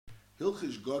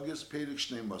Hilchish Goges Perik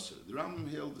Shnei Moser. The Rambam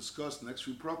here will discuss next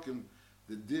few prokim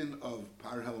the din of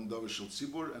Par Helam Davar Shel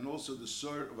Tzibur and also the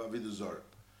Sor of Avodah Zarah.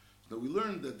 Now we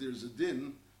learned that there's a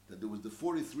din that there was the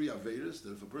 43 Averas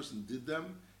that if a person did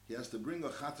them, he has to bring a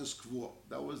Chatas Kvuah.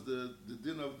 That was the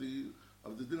din of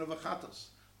the din of a Chatas.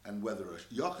 And whether a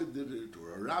Yochid did it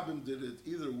or a Rabbim did it,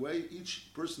 either way,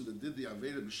 each person that did the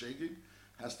Avera B'Shegig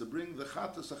has to bring the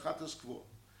Chatas, a Chatas Kvuah.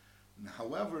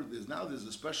 However, there's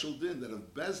a special din that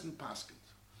if Bezdin Paskint,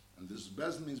 and this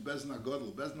Bezdin means Bezdin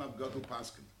HaGodel, Bezdin HaGodel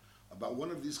Paskint, about one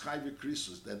of these Chayve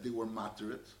Krisus, that they were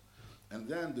materit, and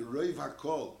then the Reiv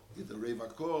HaKol, either Reiv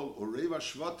HaKol or Reiv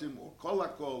HaShvatim or Kol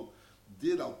HaKol,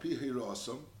 did Al Pi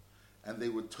Hirosam, and they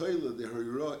would toilet the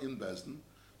Hirah in Bezdin.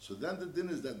 So then the din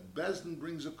is that Bezdin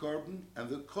brings a carbon and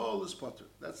the Kol is potter.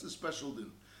 That's the special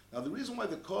din. Now the reason why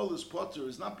the Kol is potter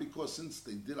is not because since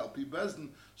they did Al Pi Bezdin,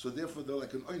 so therefore they're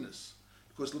like an oinus.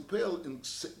 Because Lepel, in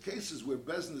cases where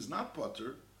Bezdin is not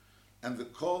potter, and the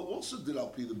Kol also did Al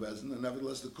Pi the Bezdin, and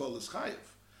nevertheless the Kol is chayiv.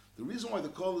 The reason why the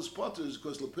Kol is potter is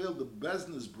because Lepel, the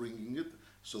Bezdin is bringing it,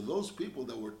 so those people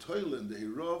that were toilet in the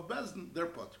hero of Bezdin, they're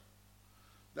potter.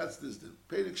 That's this din.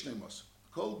 Perik Shnei Moser.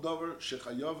 Kol Dover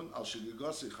Shechayoven Al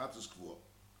Shigigasi Chatas Kvuah.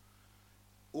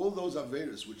 All those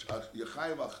Averis, which are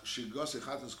Yechayev Al Shigigasi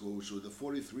Chatas Kvuah, which were the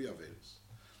 43 Averis,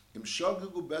 Im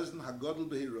Shogigu Bezdin HaGodel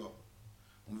Behiro.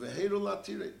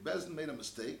 Bezdin made a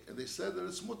mistake, and they said that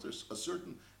it's mutters, a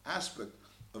certain aspect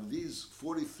of these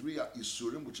 43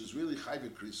 Isurim, which is really Chayve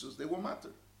Krisus, they were matter.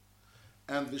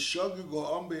 And the Shogigu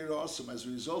Om Behiro Osam, as a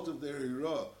result of their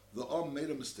Hiro, the Om made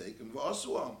a mistake, and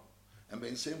V'asu Om. And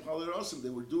being same Chaler Osam, they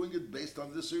were doing it based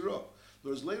on this Hiro.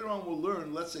 Whereas later on we'll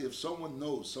learn, let's say if someone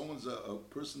knows, someone's a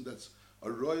person that's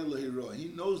a royal Hiro, he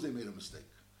knows they made a mistake.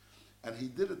 And he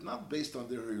did it not based on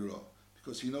their Hiro,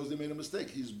 because he knows they made a mistake.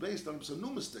 He's based on a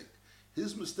new mistake.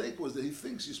 His mistake was that he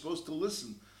thinks you're supposed to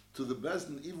listen to the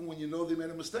Bezdin even when you know they made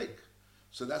a mistake.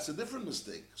 So that's a different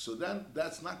mistake. So then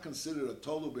that's not considered a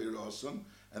Tolu Beir Osam,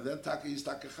 and then he's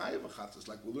Takachayev Achatas,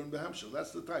 like we'll learn Behemshel.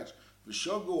 That's the Taich.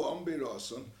 V'shogu Om Beir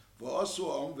Osam, v'asu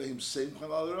Om v'him Seim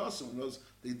Chanal Osam.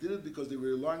 They did it because they were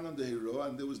relying on the hero,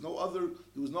 and there was no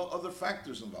other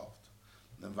factors involved.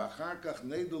 Then V'achar Kach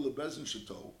Neidul LeBezdin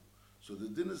Sheto. So the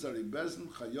din is that Bezdin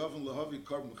Chayavin Lahavi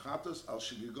Carbon Chatas Al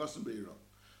Shigigosim Beiro.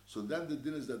 So then the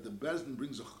din is that the Bezdin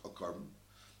brings a carbon.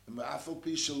 And Ma'afal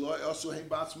Pi Shaloi also Hein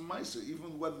Batzim Maisa,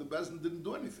 even whether the Bezdin didn't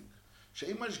do anything.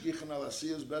 Sheimash Gichan Al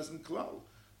Asiyas Bezdin Klal.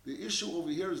 The issue over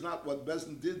here is not what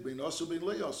Bezdin did, Bein Oso Bein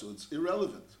Lei Oso. It's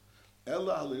irrelevant.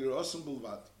 Ella Al Irosim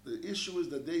Bulvat. The issue is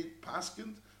that they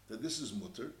paskind that this is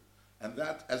mutter, and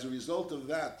that as a result of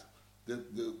that,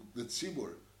 the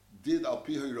Tzibur did Al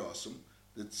Pi Hirosim.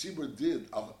 The Tzibur did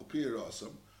Al Pi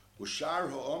Hirosim. Ushar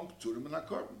Ha'om Pturim in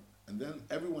HaKarbon. And then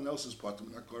everyone else is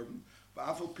Patum in HaKarbon.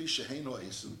 Va'afal Pi Shehein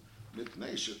Ha'esim.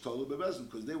 Mipnei She'tolu Bebezin.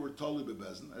 Because they were Toli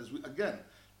Bebezin. Again,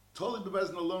 Toli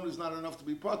Bebezin alone is not enough to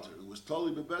be Pater. It was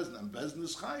Toli Bebezin. And Bezin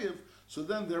is Chayiv. So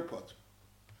then they're Pater.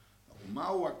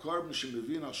 Ma'u HaKarbon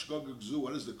Shemevin Al Shgog Gzu.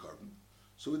 What is the carbon?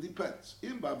 So it depends.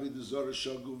 Im Bavi the Zora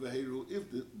Shagu Veheru. If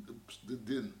the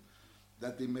din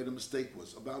that they made a mistake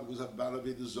was about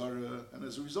Avodah Zarah, and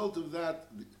as a result of that,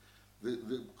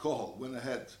 the Kohol went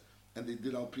ahead and they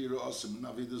did Al Pira Osim and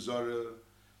Avodah Zarah.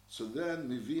 So then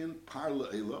Mivian Parla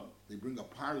Eila, they bring a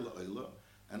Parla Eila,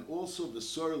 and also the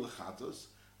Sor Lechatos,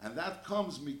 and that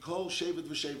comes Mikol Shevet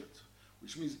V'Shevet,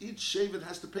 which means each Shevet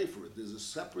has to pay for it. There's a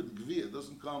separate Gvir, it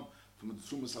doesn't come from the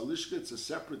Trumas Halishka, it's a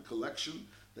separate collection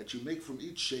that you make from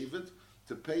each Shevet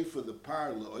to pay for the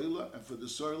Parla Eila and for the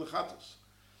Sor Lechatos.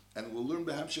 And we'll learn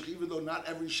Behemshech, even though not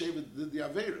every Shevet did the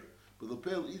Avera, but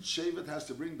each Shevet has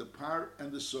to bring the Par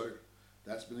and the Sor.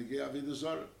 That's B'negei Avodah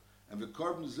Zarah. And the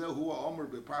carbon zeh hu ha'omer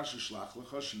be'parsha shlach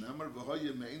lecha shenemar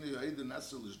v'hoye me'inu ya'edu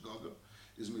nesel ishgaga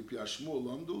is mipi Shmuel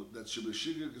Londu that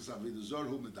shebeshigas Avodah Zarah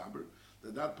hu medaber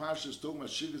that parsha is talking about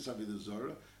shigas Avodah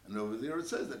Zarah, and over there it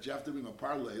says that you have to bring a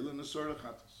par leil and a sor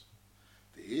lechatos.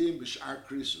 Ve'im b'shar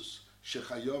krisus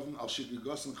shechayovin al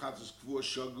shigagosin chatos kvuah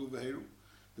shagu v'heru.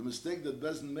 The mistake that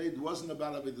Bezdin made wasn't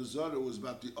about Avodah Zarah, it was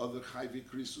about the other chayvi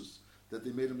krisus that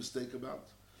they made a mistake about.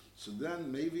 So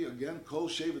then maybe again, kol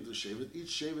shevet to shevet, each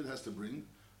shevet has to bring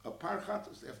a par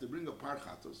chatos. They have to bring a par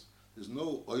chatos. There's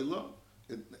no oila,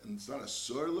 and it's not a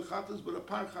sor lechatos, but a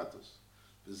par chatos.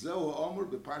 V'zehu ha'omer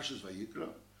beparshas vayikra,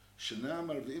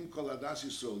 shenamar v'im kol adas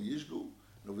yisrael yishgu.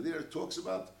 And over there it talks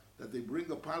about that they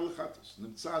bring a par lechatos.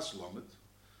 Nimtza slomet,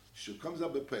 she comes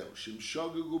up bepeil, shim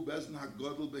shogagu bezn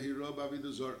hagodel behiro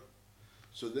b'avodah zarah.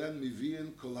 So then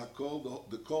mivian kol hakol,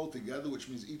 the kol together, which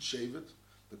means each shevet,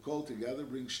 the kol together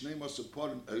brings shnei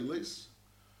masaporim eilis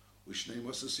with shnei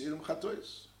masasirim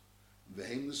chatois.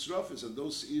 Vehem nisrafis, and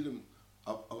those seirim,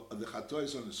 the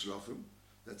chatois on Nisrofim,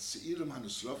 that's Seirim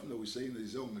HaNisrofim that we say in the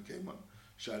Yizeh Mekeiman,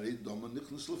 Sharei Doma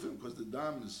Nichnas Lefnim, because the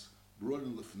dam is brought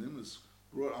in Lefnim, is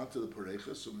brought onto the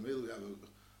Parecha, so maybe we have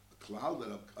a cloud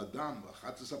that a dam, a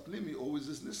Chatzas Apnimi, always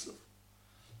is Nisraf.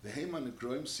 The Heiman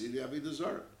Nekroim Siri Avodah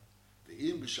Zarah.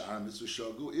 The Im B'Shara Mitzvah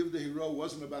Shogu, if the hero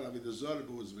wasn't about Avodah Zarah,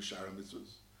 but was B'Shara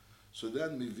Mitzvahs, so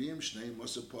then Mivim Shnei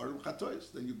Mosa Parim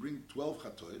Chatois, then you bring 12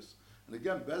 Chatois, and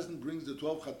again, Bezdin brings the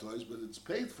 12 Chatois, but it's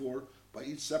paid for by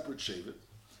each separate Shevet.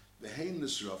 The Hein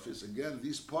Nisrofis, again,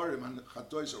 these Parim and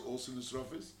Chatois are also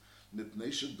Nisrofis, Nipnei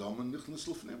Shedom and Nichnas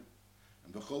Lefnim.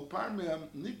 And B'chol Par Mehem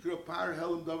Nikra Par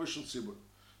Helam Davar Shel Tzibur.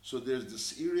 So there's the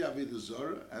Seiri Avodah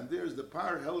Zarah, and there's the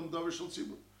Par Helam Davar Shel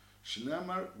Tzibur.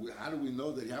 Shnemar, how do we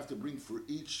know that you have to bring for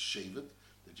each Shevet,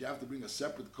 that you have to bring a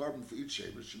separate carbon for each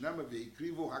Shevet? Shnemar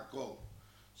Ve'ikrivu HaKol.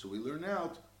 So we learn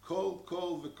out Kol,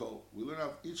 V'Kol. We learn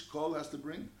out each Kol has to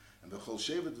bring, and V'chol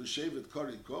Shevet V'Shevet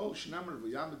Kari Kol, Shnemar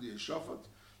V'Yamadi Yeshafat,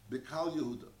 B'Kal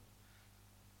Yehuda.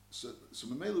 So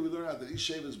Mamela we learn out that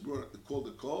each Shevet is called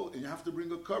a Kol, and you have to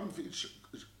bring a carbon for each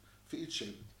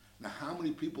Shevet. Now how many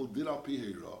people did Al Pi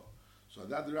Hira? So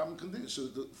that the Rambam continues. So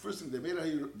the first thing, they made a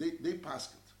Hira, they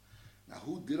passed it. Now,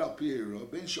 who did Al Pi Hira?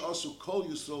 Ben also Kol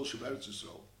Yisrael Sheberetz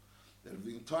Yisrael. That if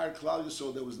the entire Klal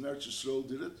Yisrael that was in Eretz Yisrael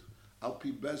did it, Al Pi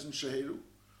Bezin Sheheru,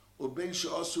 or Ben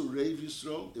also Reiv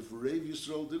Yisrael, if Reiv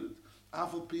Yisrael did it,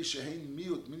 Afal Pi Shehein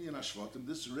Miut Minyan Ashvatim.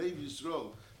 This Reiv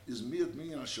Yisrael is Miut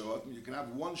Minyan Ashvatim. You can have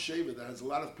one Shevet that has a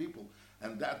lot of people,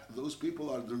 and that those people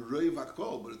are the Reiv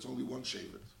HaKol, but it's only one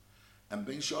Shevet. And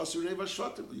Ben also Reiv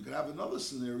Ashvatim. You can have another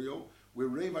scenario where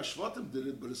Reiv Ashvatim did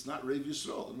it, but it's not Reiv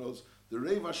Yisrael. In other words, the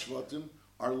Reiv Ashvatim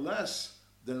are less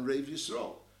than Reiv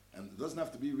Yisrael. And it doesn't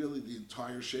have to be really the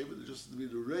entire Shevet, it just has to be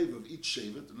the Reiv of each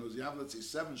Shevet. In other words, you have, let's say,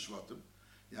 7 Shvatim.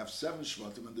 You have 7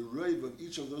 Shvatim, and the Reiv of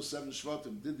each of those 7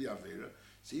 Shvatim did the Avera.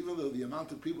 So even though the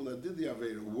amount of people that did the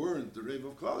Avera weren't the Reiv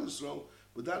of Klal Yisrael,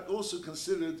 but that also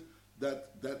considered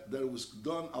that it was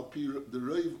done al pi the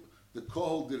Reiv, the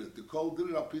Kol did it. The Kol did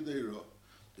it al pi the Hira.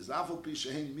 Is Afal pi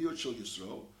shehein miut shel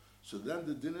Yisrael. So then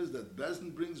the din is that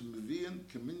Bezdin brings Mivian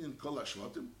Keminyan Kol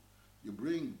HaShvatim. You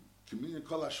bring Keminyan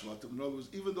Kol HaShvatim. In other words,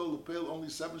 even though Lepel only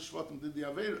 7 Shvatim did the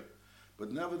Avera,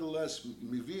 but nevertheless,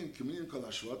 Mivian Keminyan Kol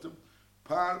HaShvatim,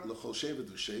 Par L'chol Shevet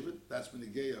V'Shevet, that's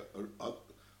B'negeya,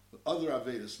 other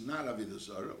Averas, not Avodah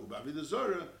Zarah, or Avodah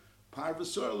Zarah, Par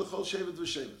V'Sarah L'chol Shevet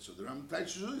V'Shevet. So the Rambam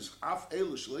Taichu is, Af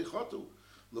Elu Shlei Chotu,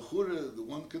 L'chure, the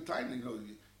one Ketayna,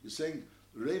 you're saying,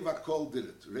 Reiv HaKol did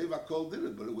it. Reiv HaKol did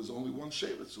it, but it was only one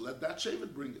Shevet, so let that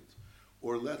Shevet bring it.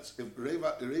 Or if Reiv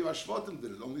HaShvatim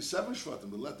did it, only 7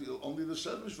 Shvatim, but let only the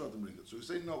 7 Shvatim bring it. So we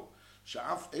say no.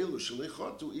 Sha'af Elu Shalei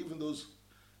Chotu, even those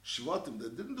Shvatim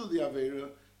that didn't do the Avera,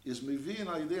 is Mevi'in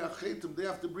Ha'idei HaChetim, they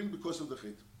have to bring because of the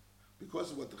Chetim.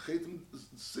 Because of what the Chetim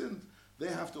sinned, they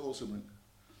have to also bring.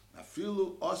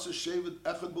 Afilu Asa Shevet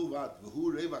Echad Bulvat,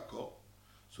 V'hu Reiv HaKol.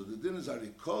 So the din is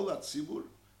Arikol Atzibur,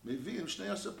 Mevi'im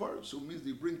Shnei Asa Parim. So it means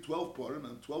you bring 12 Parim,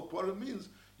 and 12 Parim means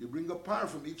you bring a par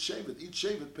from each Shevet. Each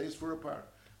Shevet pays for a par.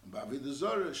 And B'Avodah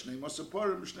Zarah, Shnei Masa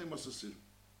Parim, Shnei Masa Sirim.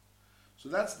 So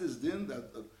that's this din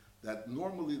that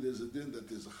normally there's a din that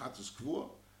there's a Chatzos Kvua,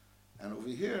 and over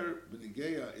here,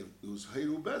 B'Negeya, if it was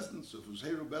Heiru Bezdin, so if it was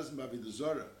Heiru Bezdin B'Avodah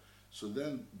Zarah, so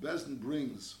then Bezdin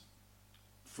brings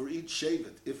for each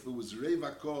Shevet, if it was Reiv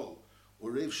HaKol,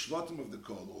 or Reiv Shvatim of the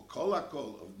Kol, or Kol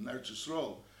HaKol of Eretz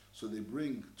Yisrael, so they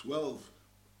bring 12,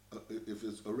 if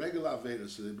it's a regular Aveda,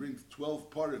 so they bring 12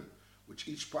 Parim, which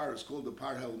each par is called the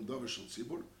Par Helam Davar Shel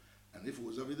Tzibur, and if it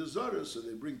was Avodah Zarah, so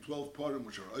they bring 12 Parim,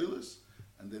 which are Oilis,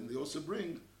 and then they also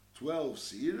bring 12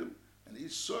 Seirim, and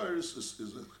each source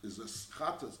is a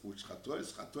Chatas, which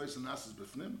Chatois and Asas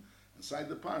Befnim, inside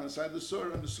the Par, inside the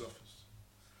Sur and the Sofas.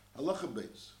 Halacha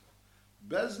Beis.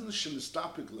 Bezin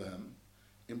Shenistapik Lehem,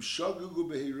 Im Shogugu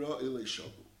Behira Ilei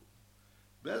Shogu.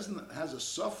 Bezin has a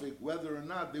suffix whether or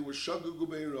not they were Shogugu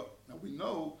Behira. Now we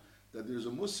know that there's a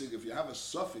musig, if you have a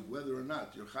suffix whether or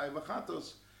not you're Chai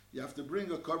V'Chatos, you have to bring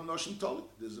a Korban Noshim Tolik.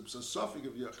 There's a suffix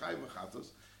if you're Chai V'Chatos,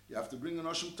 you have to bring a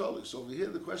Noshim Tolik. So over here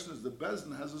the question is the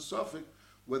Bezin has a suffix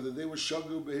whether they were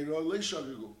Shogugu Behira or Ilei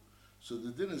Shogugu. So the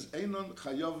din is Einon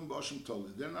Chayavim B'Oshim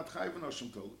Tolik. They're not Chai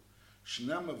V'Noshim Tolik.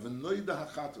 Shnema V'Noida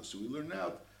HaChatos. So we learn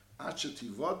out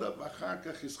Achativoda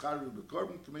V'Acharka Chischarvi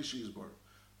B'Korban K'meshi Yizbar.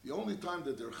 The only time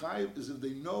that they're chayiv is if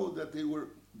they know that they were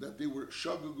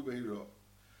shagugu behira,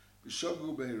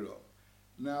 shagugu behira.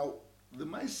 Now the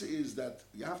ma'aseh is that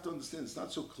you have to understand it's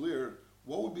not so clear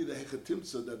what would be the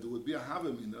hechatimtza that there would be a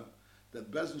havamina that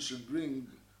Bezin should bring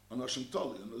an oshim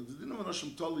toli. The din of an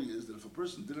oshim toli is that if a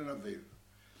person did an aveir,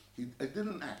 he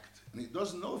didn't act, and he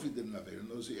doesn't know if he did an aveir. He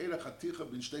knows he ate a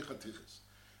chaticha bin shtei chatichas,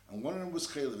 and one of them was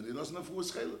chaylev, and he doesn't know if it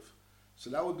was chaylev. So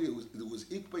that would be, there was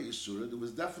Ikba Yisura, there was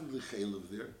definitely Chaylev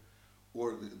there,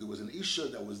 or there was an Isha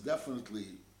that was definitely,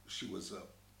 she was a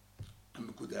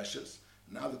Mekudeshes.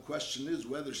 Now the question is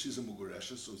whether she's a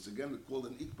Mugureshes, so it's again called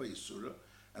an Ikba Yisura,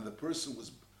 and the person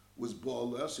was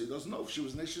Bala, so he doesn't know if she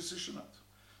was Neshes Isha or not.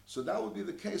 So that would be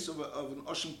the case of an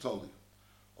Oshim Toli.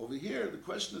 Over here, the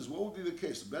question is, what would be the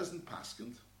case? Bezdin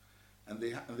paskind, and they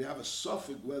have a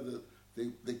suffix whether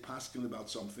they paskin about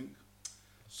something.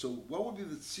 So what would be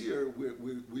the tzir where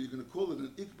you're going to call it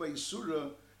an ikba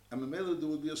yisura, and memela there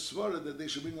would be a svara that they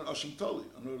should bring an ashim toli.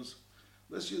 In other words,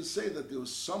 let's just say that there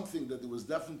was something that there was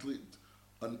definitely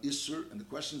an isur, and the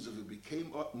question is if it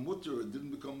became mutter or it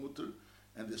didn't become mutter,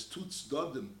 and there's two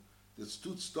tzdadim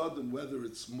whether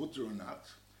it's mutter or not,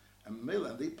 and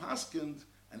memela, and they paskind,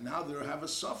 and now they have a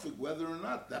suffix whether or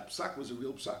not that psak was a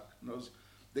real psak. In other words,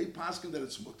 they paskin that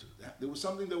it's mutter. There was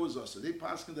something that was us. They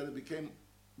paskin that it became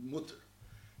mutter.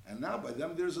 And now by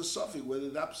them there's a suffix whether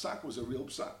that psak was a real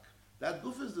psak. That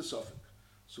guf is the suffix.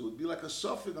 So it would be like a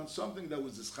suffix on something that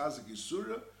was this chazik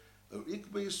yisura, or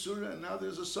ikba yisura, and now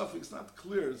there's a suffix. It's not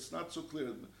clear. It's not so clear.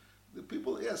 The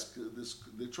people ask this.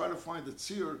 They try to find a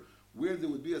tzir where there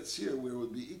would be a tzir where it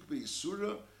would be ikba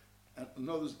yisura, and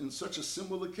in such a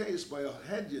similar case by a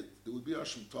hedyet there would be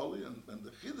ashim toli, and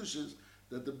the chiddush is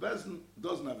that the Bezdin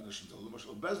doesn't have an Ashim Toli.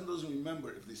 The Bezdin doesn't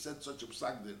remember if they said such a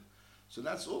psak din. So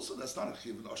that's not a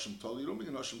chiv in Ashim Toli. You don't make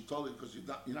an Ashim Toli because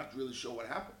you're not really sure what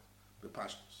happened. The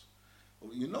pashtus.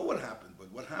 Well, you know what happened,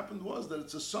 but what happened was that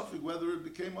it's a suffix whether it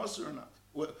became usur or not.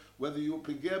 Whether you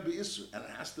pegeh be-isur, and it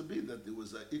has to be that there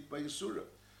was a ikba yisura.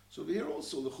 So over here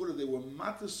also, l'chura, they were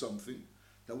matter something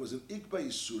that was an ikba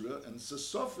yisura, and it's a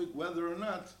suffix whether or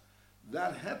not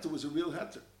that heter was a real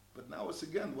heter. But now it's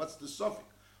again, what's the suffix?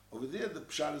 Over there, the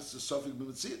pshat is the suffix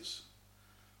b'metzias.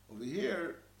 Over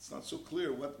here, it's not so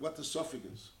clear what the suffix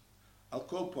is. I'll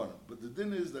call upon him. But the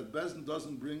din is that Bezdin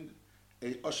doesn't bring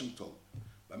a Oshim Tol.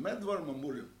 B'medvar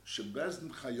mamurim,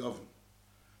 shebezdin chayovim.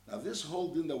 Now this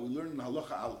whole din that we learned in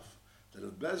Halacha Aleph, that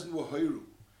if Bezdin were hoiru,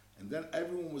 and then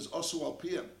everyone was also al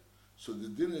piyam, so the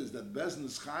din is that Bezdin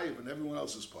is chayiv and everyone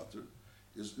else is potter,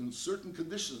 is in certain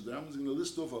conditions. The Rambam is going to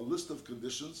list off a list of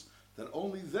conditions that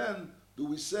only then do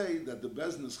we say that the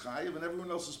Bezdin is chayiv and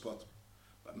everyone else is potter.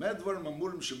 But medvar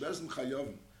mamurim shebezdin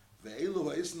chayovim ve'elu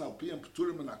ha'isn al piyam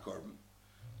p'turim and akarban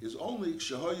is only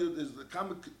kshehoyu is the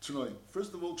kamek tnoim.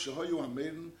 First of all, kshehoyu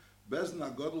ha'meidin bezdin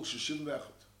hagadol sheshivim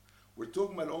ve'echad. We're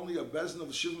talking about only a bezdin of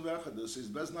shivim ve'echad. This is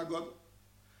bezdin hagadol.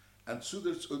 And so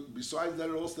besides that,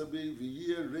 it also be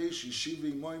v'yir reish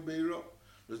yeshiva imoim beiro.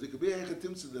 There could be a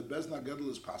hechetim to the bezdin hagadol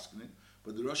is paskening,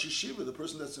 but the Rosh Yeshiva, the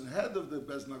person that's in head of the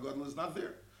bezdin hagadol, is not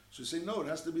there. So you say no, it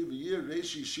has to be v'yir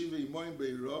reish yeshiva imoim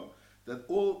beiro. That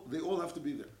they all have to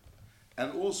be there.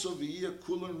 And also v'yir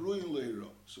kulan ruyin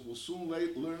leiro. So we'll soon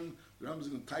learn the Rambam is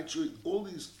going to tie all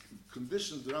these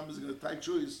conditions. The Rambam is going to tie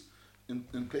choice in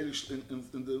the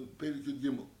Perikut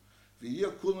Gimel.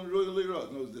 V'yir kulan ruyin leiro. In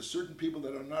other words, there's certain people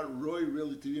that are not roy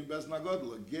really to be in Bezdin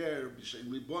HaGadol. A ger, b'shem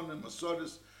libonim,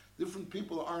 masoris. Different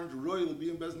people aren't roy to be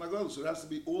in Bezdin HaGadol. So it has to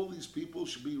be all these people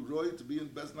should be roy to be in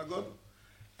Bezdin HaGadol.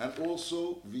 And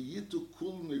also v'yitu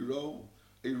kulan leiro.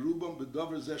 A rubam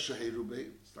bedover zeh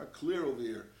sheherubei. It's not clear over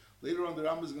here. Later on, the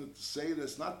Rambam is going to say that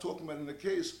it's not talking about in a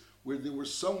case where there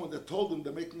was someone that told them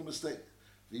they're making a mistake.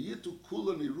 V'yitu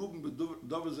kulan rubam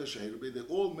bedover zeh sheherubei. They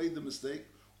all made the mistake,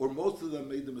 or most of them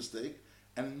made the mistake,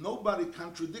 and nobody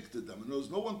contradicted them. In other words,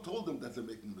 no one told them that they're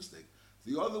making a mistake.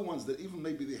 The other ones that even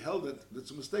maybe they held that that's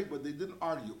a mistake, but they didn't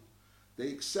argue. They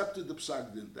accepted the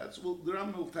psak din. That's what the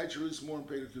Rambam will teach us more in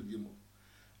Perikut Gimel.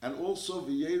 And also,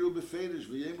 v'yeru b'feidish,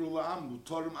 v'yemru la'am,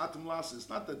 mutorim atam las. It's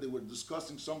not that they were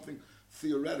discussing something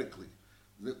theoretically.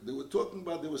 They were talking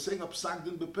about, they were saying a psak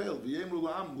din b'peil, v'yemru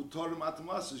la'am, mutorim atam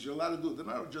las, you're allowed to do it. They're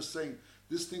not just saying,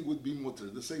 this thing would be mutter.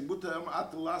 They're saying, mutorim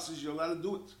atam las, you're allowed to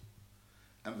do it.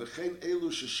 And v'chein elu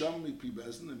shesham mi pi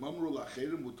bezdin, imamru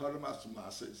la'cherim, mutorim atam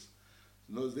las.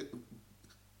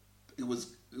 It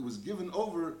was given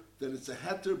over that it's a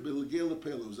heter b'legei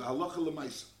l'peil. It was a halacha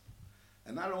l'maisa.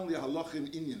 And not only a halacha in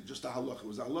Indian, just a halacha. It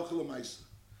was a halacha l'maisa.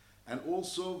 And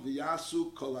also,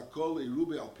 v'yasu kol hakol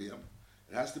erubi al piyam.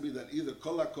 It has to be that either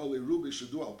kol hakol erubi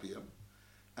should do al piyam,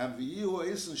 and v'yihu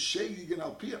eisen shegig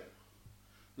al piyam.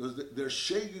 Their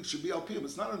shegig should be al piyam.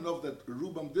 It's not enough that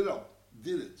Rubam did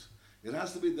it. It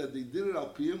has to be that they did it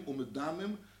al piyam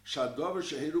umedamim shadover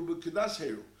sheheru b'kedas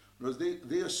heru.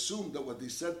 They assumed that what they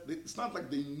said, it's not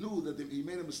like they knew that he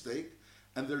made a mistake,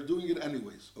 and they're doing it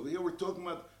anyways. Over here we're talking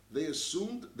about they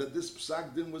assumed that this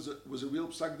psak din was a real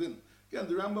psak din. Again,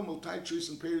 the Rambam will tie trees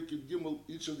and Perikut Gimel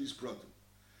each of these pratim.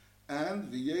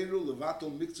 And the yeru levato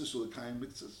miktzas or the kain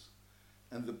miktzas.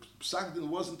 and the psagdin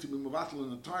wasn't to be mevatel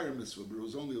an entire mitzvah, but it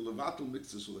was only a levatel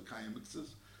mitzvahs or the kaya mitzvahs.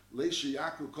 Leisha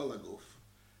yakru kol aguf.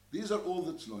 These are all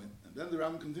the tznoim. And then the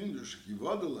Ram continues,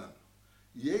 Yivodolem.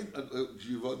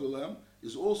 Yivodolem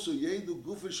is also Yedu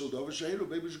Gufish Shel Dover Shehiru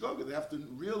Bebish Goga. They have to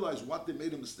realize what they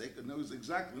made a mistake and knows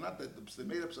exactly, not that they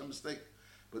made up some mistake,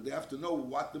 but they have to know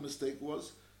what the mistake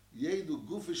was. Yedu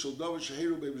Gufish Shel Dover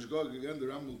Shehiru Bebish Goga. Again, the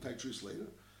Ram will take truth later.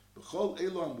 B'chol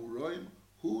Elo Amuroim,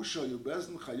 Hu Shal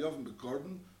Yubezn Chayovim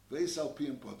Bekorban, Veis Al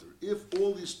Piyam Potter. If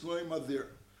all these tnoim are there,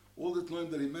 all the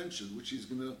tnoim that he mentioned, which he's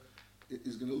going to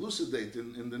elucidate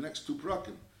in the next two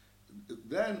prakim,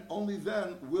 then, only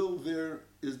then, will there,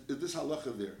 is this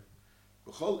halacha there.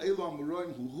 B'chol elu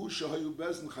amuroim hu shahayu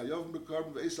bezn chayovim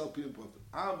bekarben ve'es al piyam poter.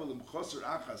 Aval im choser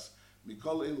achas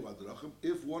mikol elu adrachim.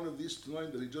 If one of these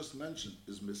tnoim that he just mentioned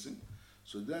is missing,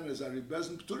 so then as ari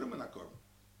bezn p'turim in hakorban.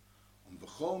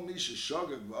 B'chol mi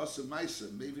sheshogeg v'aseh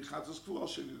ma'aseh maybe chatos k'vul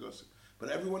shegegosik. But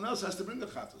everyone else has to bring the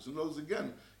chatos. In other words,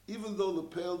 again, even though the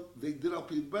pale they did al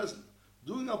pi bezn,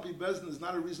 doing al pi bezn is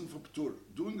not a reason for p'tur.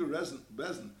 Doing a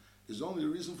bezn is only a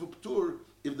reason for p'tur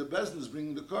if the bezn is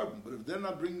bringing the carbon. But if they're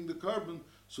not bringing the carbon,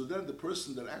 so then the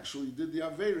person that actually did the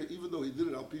avera, even though he did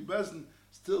it al pi bezn,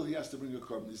 still he has to bring a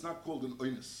carbon. He's not called an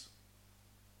oinus.